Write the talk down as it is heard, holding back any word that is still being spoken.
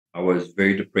I was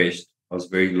very depressed. I was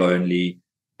very lonely.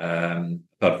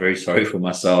 Felt very sorry for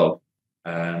myself.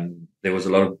 There was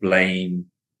a lot of blame.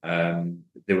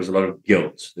 There was a lot of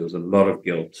guilt. There was a lot of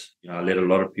guilt. I let a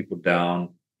lot of people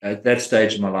down. At that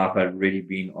stage in my life, I'd really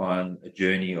been on a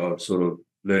journey of sort of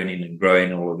learning and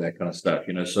growing, all of that kind of stuff.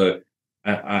 So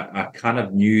I kind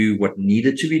of knew what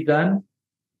needed to be done.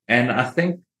 And I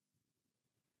think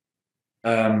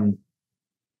um,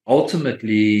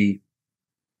 ultimately,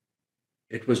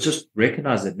 it was just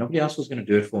recognize that nobody else was going to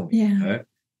do it for me. Yeah.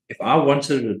 If I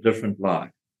wanted a different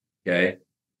life, okay,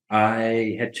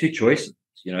 I had two choices.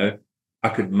 I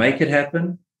could make it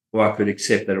happen, or I could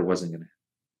accept that it wasn't going to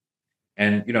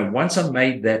happen. And once I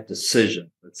made that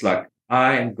decision, it's like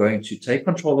I am going to take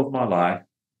control of my life,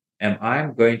 and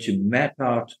I'm going to map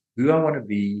out who I want to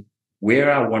be,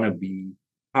 where I want to be,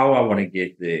 how I want to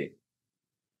get there.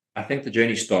 I think the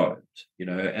journey started,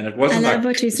 and it I wasn't love like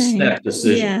what you're a saying. snap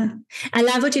decision. Yeah. I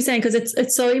love what you're saying, because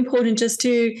it's so important just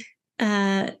to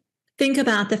think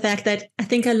about the fact that I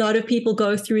think a lot of people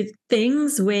go through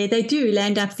things where they do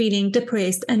land up feeling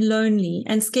depressed and lonely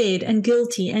and scared and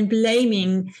guilty and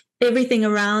blaming everything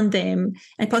around them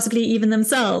and possibly even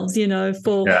themselves,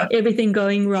 for Yeah. everything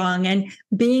going wrong, and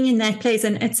being in that place.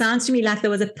 And it sounds to me like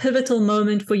there was a pivotal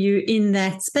moment for you in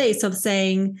that space of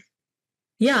saying,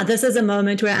 yeah, this is a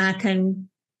moment where I can,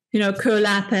 curl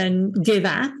up and give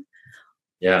up.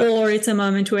 Yeah. Or it's a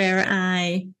moment where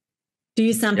I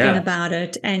do something Yeah. about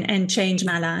it and change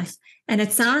my life. And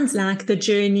it sounds like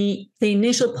the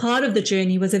initial part of the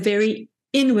journey was a very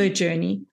inward journey